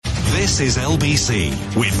This is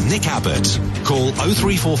LBC with Nick Abbott. Call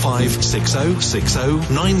 0345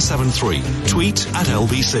 6060 973. Tweet at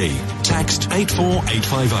LBC. Text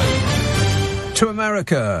 84850. To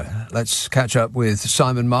America. Let's catch up with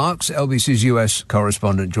Simon Marks, LBC's US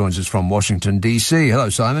correspondent, joins us from Washington, D.C. Hello,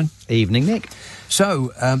 Simon. Evening, Nick.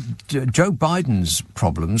 So, Joe Biden's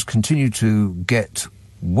problems continue to get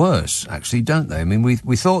worse, actually, don't they? I mean, we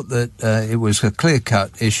thought that it was a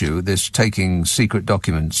clear-cut issue, this taking secret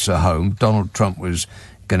documents home. Donald Trump was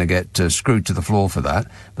going to get screwed to the floor for that.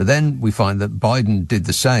 But then we find that Biden did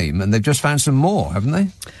the same, and they've just found some more, haven't they?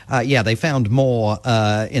 Yeah, they found more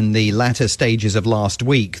in the latter stages of last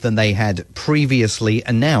week than they had previously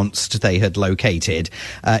announced they had located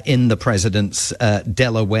in the president's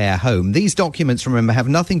Delaware home. These documents, remember, have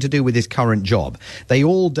nothing to do with his current job. They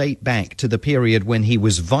all date back to the period when he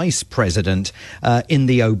was vice president in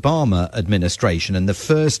the Obama administration. And the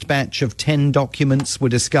first batch of 10 documents were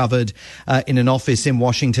discovered in an office in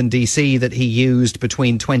Washington, D.C. that he used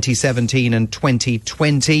between 2017 and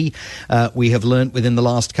 2020. We have learnt within the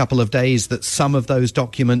last couple of days that some of those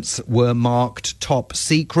documents were marked top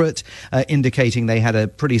secret, indicating they had a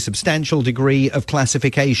pretty substantial degree of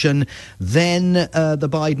classification. Then the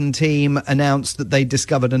Biden team announced that they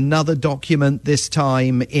discovered another document, this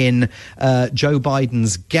time in Joe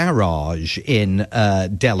Biden's garage in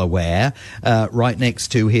Delaware, right next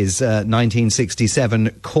to his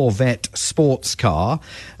 1967 Corvette sports car.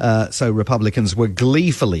 So Republicans were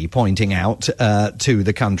gleefully pointing out to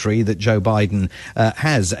the country that Joe Biden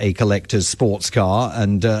has a collector's sports car,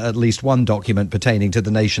 and at least one document pertaining to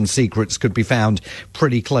the nation's secrets could be found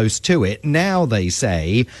pretty close to it. Now they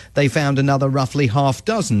say they found another roughly half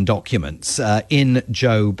dozen documents in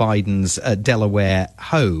Joe Biden's Delaware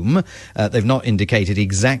home. They've not indicated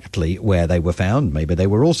exactly where they were found. Maybe they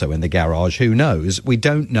were also in the garage. Who knows? We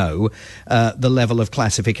don't know the level of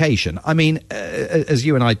classification. I mean, as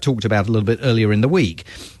you and I talked about a little bit earlier in the week,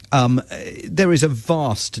 there is a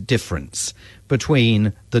vast difference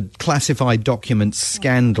between the classified documents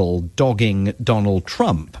scandal dogging Donald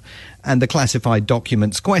Trump and the classified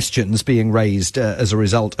documents questions being raised as a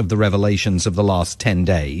result of the revelations of the last 10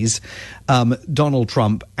 days. Donald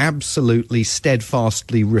Trump absolutely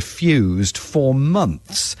steadfastly refused for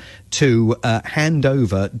months to hand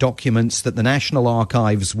over documents that the National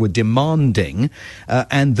Archives were demanding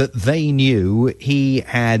and that they knew he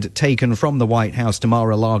had taken from the White House to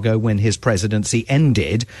Mar-a-Lago when his presidency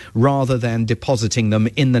ended, rather than depositing them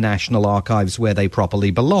in the National Archives where they properly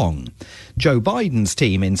belong. Joe Biden's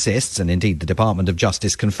team insists, and indeed the Department of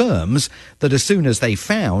Justice confirms, that as soon as they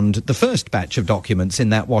found the first batch of documents in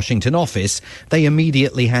that Washington office, they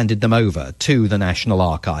immediately handed them over to the National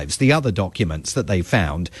Archives. The other documents that they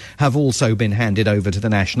found have also been handed over to the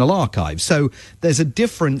National Archives. So there's a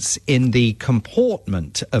difference in the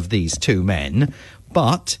comportment of these two men,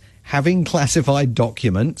 but having classified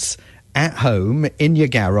documents at home, in your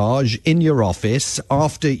garage, in your office,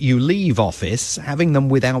 after you leave office, having them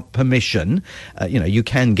without permission. You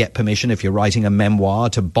can get permission if you're writing a memoir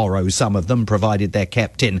to borrow some of them, provided they're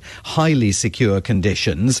kept in highly secure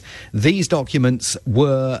conditions. These documents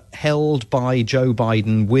were held by Joe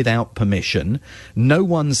Biden without permission. No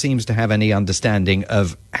one seems to have any understanding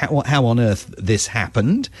of how on earth this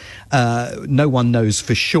happened. No one knows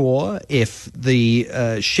for sure if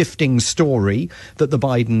the shifting story that the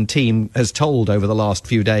Biden team has told over the last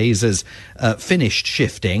few days has finished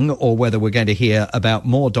shifting, or whether we're going to hear about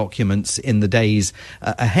more documents in the days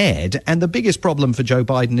ahead. And the biggest problem for Joe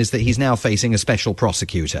Biden is that he's now facing a special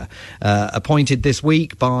prosecutor, appointed this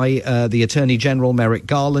week by the Attorney General Merrick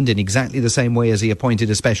Garland, in exactly the same way as he appointed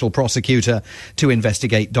a special prosecutor to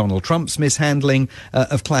investigate Donald Trump's mishandling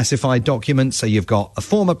of classified documents. So you've got a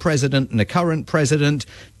former president and a current president,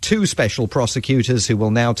 two special prosecutors who will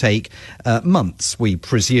now take months, we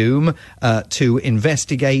presume, to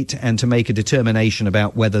investigate and to make a determination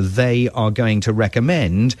about whether they are going to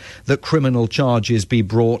recommend that criminal charges be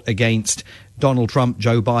brought against Donald Trump,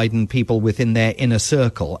 Joe Biden, people within their inner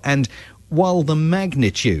circle. And while the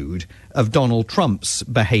magnitude of Donald Trump's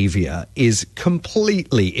behaviour is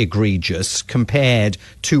completely egregious compared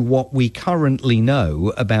to what we currently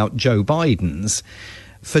know about Joe Biden's,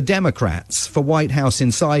 for Democrats, for White House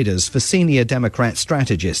insiders, for senior Democrat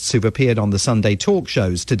strategists who've appeared on the Sunday talk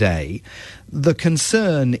shows today, The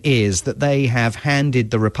concern is that they have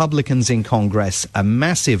handed the Republicans in Congress a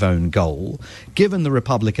massive own goal, given the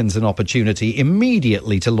Republicans an opportunity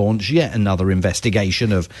immediately to launch yet another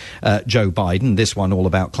investigation of Joe Biden, this one all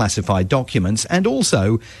about classified documents, and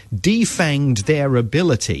also defanged their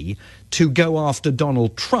ability to go after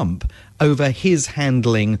Donald Trump over his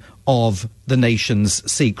handling of the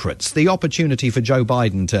nation's secrets. The opportunity for Joe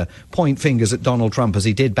Biden to point fingers at Donald Trump as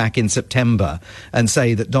he did back in September and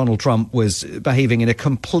say that Donald Trump was behaving in a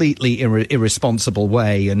completely irresponsible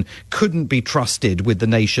way and couldn't be trusted with the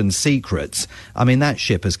nation's secrets. I mean, that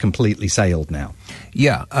ship has completely sailed now.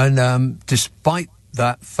 Yeah, and despite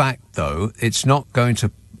that fact, though, it's not going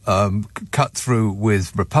to cut through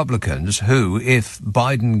with Republicans who, if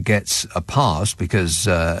Biden gets a pass, because,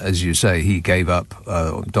 as you say, he gave up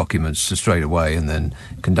documents straight away and then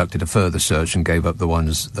conducted a further search and gave up the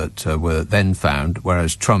ones that were then found,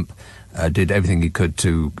 whereas Trump did everything he could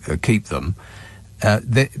to keep them,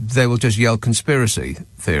 they will just yell conspiracy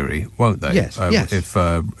theory, won't they? Yes, yes.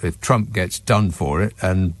 If Trump gets done for it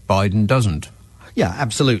and Biden doesn't. Yeah,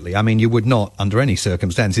 absolutely. I mean, you would not, under any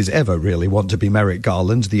circumstances, ever really want to be Merrick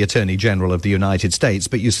Garland, the Attorney General of the United States,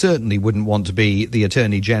 but you certainly wouldn't want to be the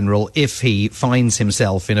Attorney General if he finds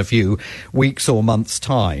himself in a few weeks or months'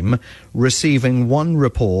 time receiving one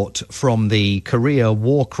report from the Korea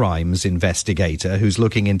war crimes investigator who's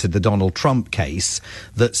looking into the Donald Trump case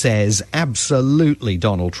that says absolutely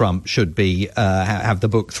Donald Trump should be have the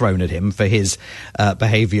book thrown at him for his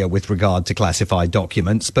behaviour with regard to classified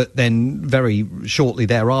documents, but then very shortly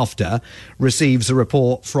thereafter receives a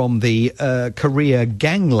report from the Korea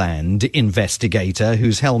Gangland investigator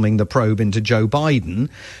who's helming the probe into Joe Biden,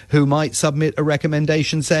 who might submit a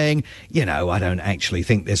recommendation saying, you know, I don't actually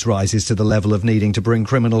think this rises to the level of needing to bring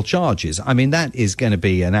criminal charges. I mean, that is going to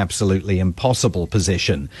be an absolutely impossible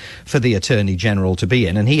position for the Attorney General to be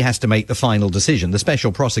in, and he has to make the final decision. The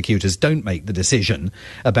special prosecutors don't make the decision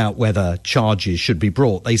about whether charges should be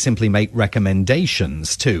brought. They simply make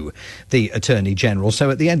recommendations to the Attorney General. So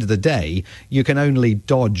at the end of the day, you can only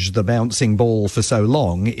dodge the bouncing ball for so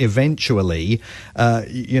long. Eventually,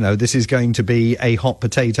 this is going to be a hot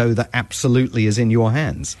potato that absolutely is in your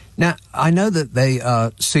hands. Now, I know that they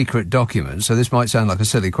are secret documents, so this might sound like a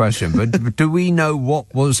silly question, but do we know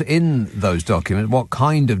what was in those documents? What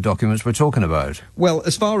kind of documents we're talking about? Well,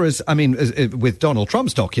 as far as, with Donald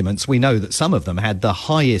Trump's documents, we know that some of them had the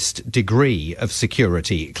highest degree of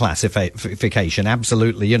security classification,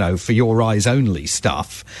 absolutely, for your eyes only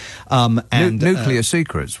stuff. And nuclear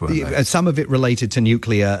secrets, weren't they? Some of it related to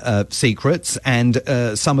nuclear secrets, and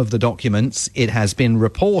some of the documents, it has been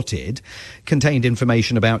reported, contained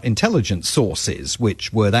information about intelligence sources,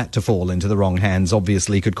 which, were that to fall into the wrong hands,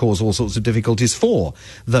 obviously could cause all sorts of difficulties for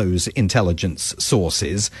those intelligence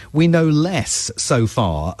sources. We know less so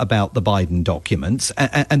far about the Biden documents,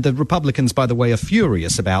 and the Republicans, by the way, are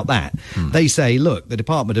furious about that. They say, look, the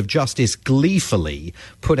Department of Justice gleefully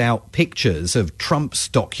put out pictures of Trump's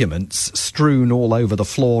documents strewn all over the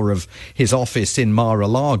floor of his office in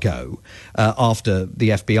Mar-a-Lago after the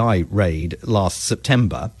FBI raid last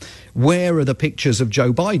September. Where are the pictures of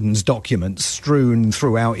Joe Biden's documents strewn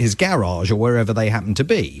throughout his garage or wherever they happen to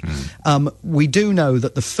be? We do know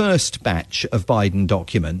that the first batch of Biden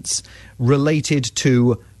documents related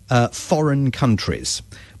to foreign countries,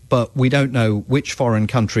 but we don't know which foreign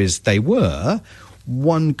countries they were.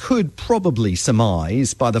 One could probably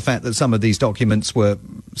surmise, by the fact that some of these documents were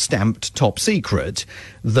stamped top secret,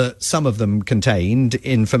 that some of them contained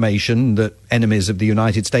information that enemies of the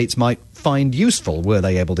United States might find useful were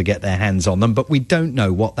they able to get their hands on them. But we don't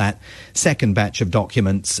know what that second batch of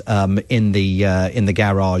documents in the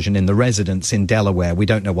garage and in the residence in Delaware, we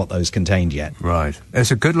don't know what those contained yet. Right.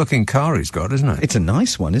 It's a good-looking car he's got, isn't it? It's a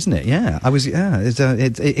nice one, isn't it? Yeah.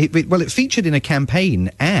 It featured in a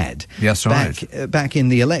campaign ad. Yes, right. Back in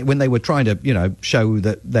the when they were trying to, show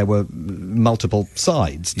that there were multiple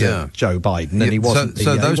sides to Joe Biden, and he wasn't.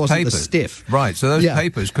 So those papers, the stiff. Right. So those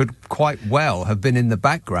papers could quite well have been in the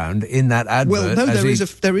background in that advert. Well, no,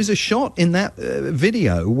 there is a shot in that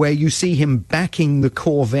video where you see him backing the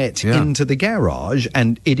Corvette into the garage,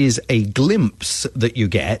 and it is a glimpse that you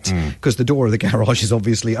get because the door of the garage is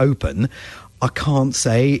obviously open. I can't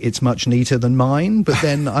say it's much neater than mine, but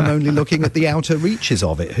then I'm only looking at the outer reaches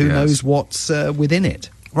of it. Who knows what's within it?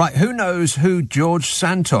 Right, who knows who George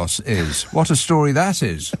Santos is? What a story that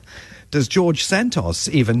is. Does George Santos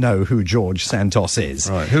even know who George Santos is?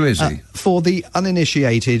 Right, who is he? For the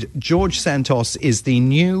uninitiated, George Santos is the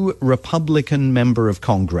new Republican member of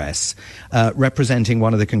Congress representing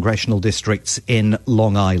one of the congressional districts in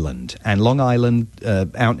Long Island. And Long Island,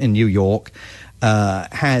 out in New York,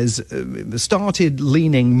 has started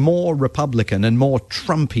leaning more Republican and more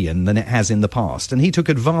Trumpian than it has in the past. And he took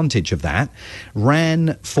advantage of that,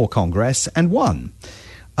 ran for Congress and won.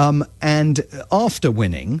 And after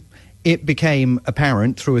winning, it became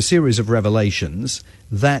apparent through a series of revelations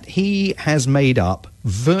that he has made up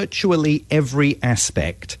virtually every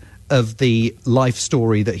aspect of the life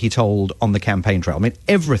story that he told on the campaign trail. I mean,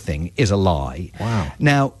 everything is a lie. Wow.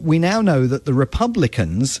 Now, we now know that the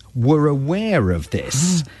Republicans were aware of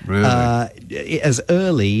this Really? As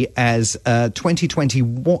early as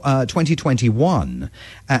 2021,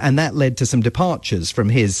 and that led to some departures from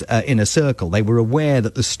his inner circle. They were aware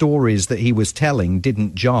that the stories that he was telling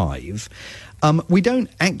didn't jive. We don't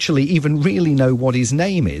actually even really know what his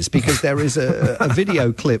name is, because there is a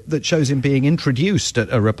video clip that shows him being introduced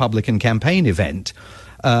at a Republican campaign event.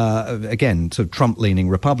 Again, sort of Trump-leaning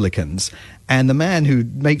Republicans. And the man who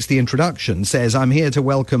makes the introduction says, "I'm here to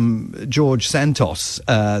welcome George Santos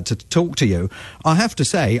to talk to you. I have to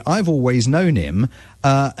say, I've always known him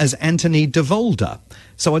as Anthony DeVolder.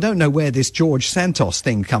 So I don't know where this George Santos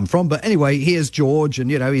thing come from. But anyway, here's George,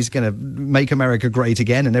 and, you know, he's going to make America great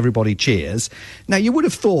again," and everybody cheers. Now, you would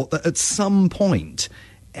have thought that at some point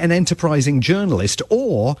an enterprising journalist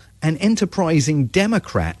or an enterprising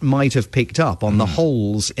Democrat might have picked up on the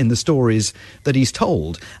holes in the stories that he's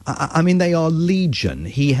told. I mean, they are legion.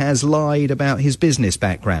 He has lied about his business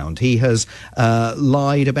background. He has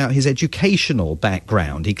lied about his educational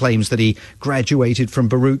background. He claims that he graduated from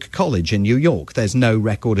Baruch College in New York. There's no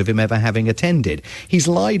record of him ever having attended. He's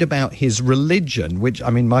lied about his religion, which,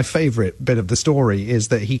 I mean, my favourite bit of the story is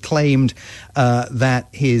that he claimed that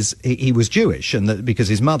he was Jewish, and that because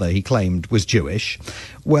his mother, he claimed, was Jewish.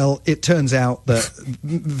 Well, it turns out that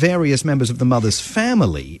various members of the mother's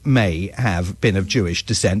family may have been of Jewish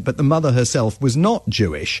descent, but the mother herself was not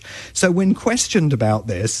Jewish. So when questioned about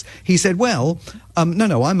this, he said, well,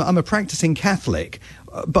 no, I'm a practicing Catholic.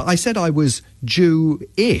 But I said I was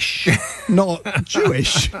Jew-ish, not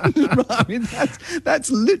Jewish. I mean,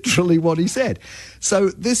 that's literally what he said. So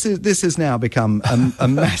this has now become a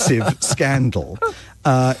massive scandal.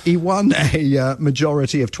 He won a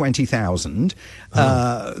majority of 20,000.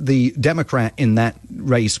 The Democrat in that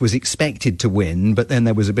race was expected to win, but then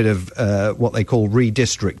there was a bit of what they call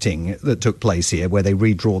redistricting that took place here, where they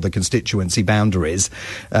redraw the constituency boundaries,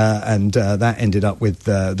 and that ended up with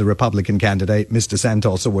the Republican candidate, Mr.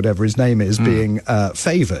 Santos, or whatever his name is, being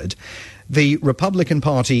favoured. The Republican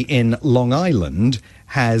Party in Long Island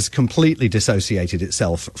has completely dissociated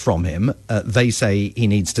itself from him. They say he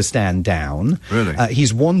needs to stand down. Really?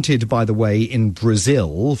 He's wanted, by the way, in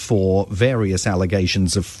Brazil for various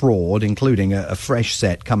allegations of fraud, including a fresh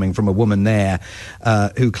set coming from a woman there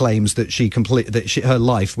who claims that her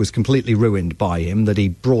life was completely ruined by him, that he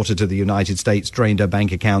brought her to the United States, drained her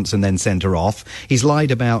bank accounts, and then sent her off. He's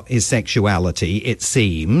lied about his sexuality, it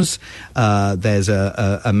seems. There's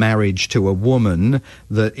a marriage to a woman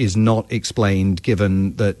that is not explained, given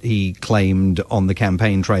that he claimed on the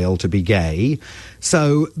campaign trail to be gay.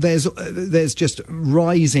 So there's just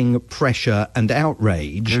rising pressure and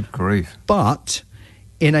outrage. Good grief. But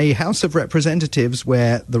in a House of Representatives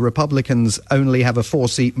where the Republicans only have a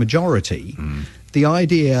 4-seat majority, the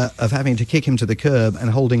idea of having to kick him to the curb and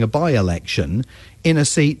holding a by-election in a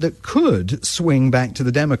seat that could swing back to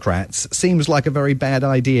the Democrats seems like a very bad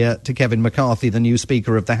idea to Kevin McCarthy, the new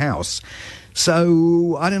Speaker of the House.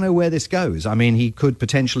 So I don't know where this goes. I mean, he could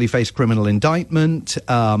potentially face criminal indictment.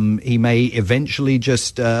 He may eventually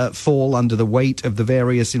just fall under the weight of the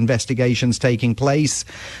various investigations taking place.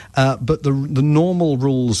 But the normal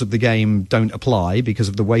rules of the game don't apply because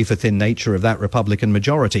of the wafer-thin nature of that Republican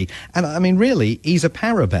majority. And I mean, really, he's a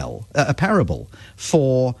parable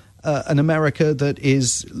for an America that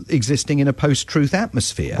is existing in a post-truth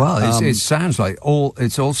atmosphere. Well, it sounds like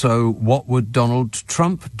it's also what would Donald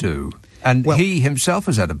Trump do? And he himself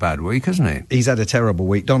has had a bad week, hasn't he? He's had a terrible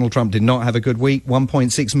week. Donald Trump did not have a good week.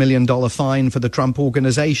 $1.6 million fine for the Trump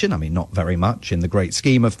Organization. I mean, not very much in the great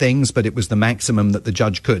scheme of things, but it was the maximum that the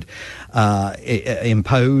judge could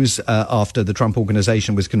impose after the Trump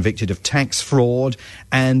Organization was convicted of tax fraud.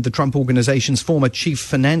 And the Trump Organization's former chief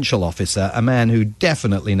financial officer, a man who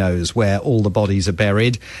definitely knows where all the bodies are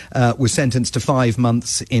buried, was sentenced to 5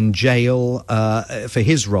 months in jail for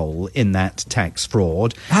his role in that tax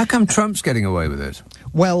fraud. How come Trump's getting away with it?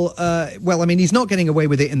 Well, I mean, he's not getting away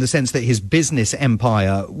with it in the sense that his business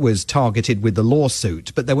empire was targeted with the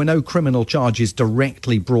lawsuit, but there were no criminal charges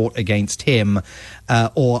directly brought against him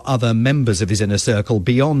or other members of his inner circle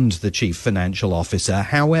beyond the chief financial officer.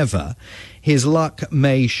 However, his luck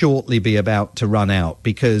may shortly be about to run out,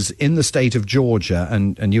 because in the state of Georgia,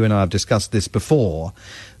 and you and I have discussed this before,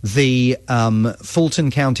 the Fulton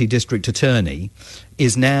County District Attorney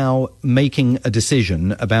is now making a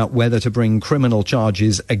decision about whether to bring criminal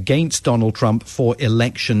charges against Donald Trump for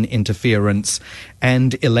election interference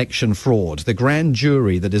and election fraud. The grand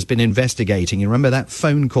jury that has been investigating, you remember that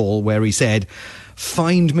phone call where he said,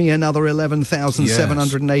 "Find me another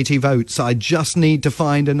 11,780 votes. I just need to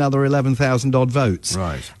find another 11,000 odd votes."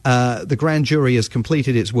 Right. The grand jury has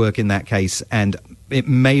completed its work in that case, and it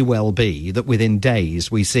may well be that within days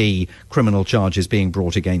we see criminal charges being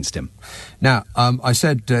brought against him. Now, I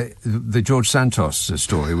said the George Santos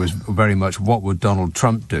story was very much what would Donald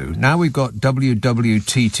Trump do. Now we've got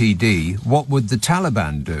WWTTD, what would the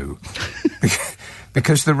Taliban do?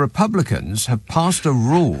 Because the Republicans have passed a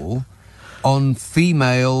rule on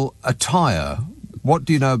female attire. What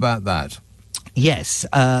do you know about that? Yes,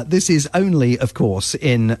 this is only, of course,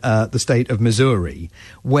 in the state of Missouri,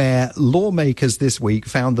 where lawmakers this week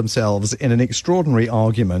found themselves in an extraordinary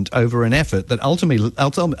argument over an effort that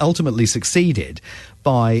ultimately succeeded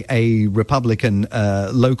by a Republican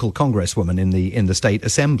local congresswoman in the state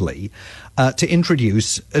assembly to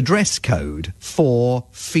introduce a dress code for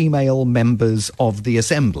female members of the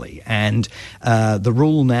assembly. And the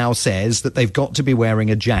rule now says that they've got to be wearing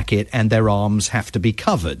a jacket and their arms have to be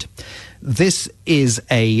covered. This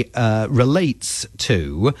relates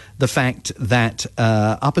to the fact that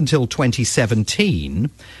up until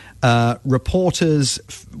 2017,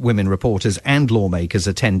 women reporters and lawmakers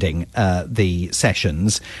attending the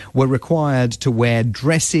sessions were required to wear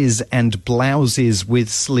dresses and blouses with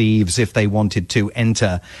sleeves if they wanted to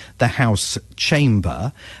enter the House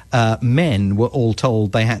chamber. Men were all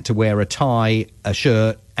told they had to wear a tie, a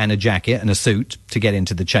shirt and a jacket and a suit to get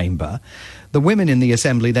into the chamber. The women in the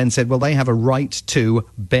assembly then said, well, they have a right to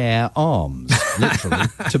bear arms, literally,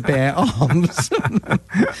 to bear arms.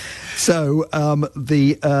 So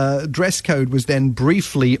the dress code was then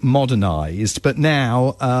briefly modernized, but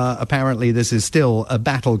now apparently this is still a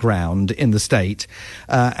battleground in the state.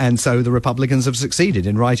 And so the Republicans have succeeded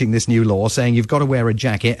in writing this new law saying you've got to wear a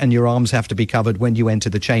jacket and your arms have to be covered when you enter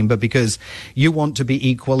the chamber because you want to be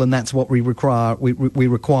equal, and that's what we require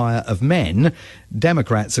of men.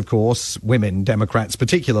 Democrats, of course, women Democrats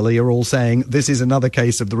particularly, are all saying this is another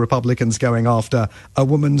case of the Republicans going after a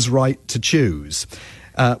woman's right to choose.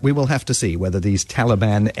 We will have to see whether these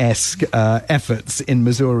Taliban-esque efforts in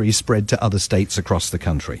Missouri spread to other states across the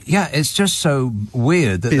country. Yeah, it's just so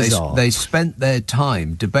weird that Bizarre. they spent their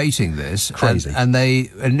time debating this. Crazy. And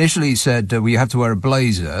they initially said, well, you have to wear a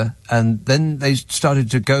blazer, and then they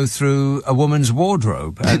started to go through a woman's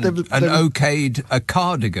wardrobe and okayed a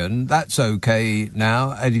cardigan. That's okay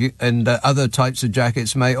now, and other types of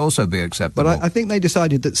jackets may also be acceptable. But I think they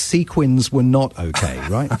decided that sequins were not okay,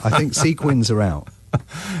 right? I think sequins are out.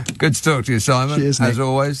 Good to talk to you, Simon. Cheers, Nick. As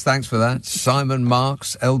always, thanks for that. Simon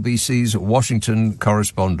Marks, LBC's Washington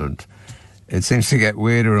correspondent. It seems to get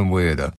weirder and weirder.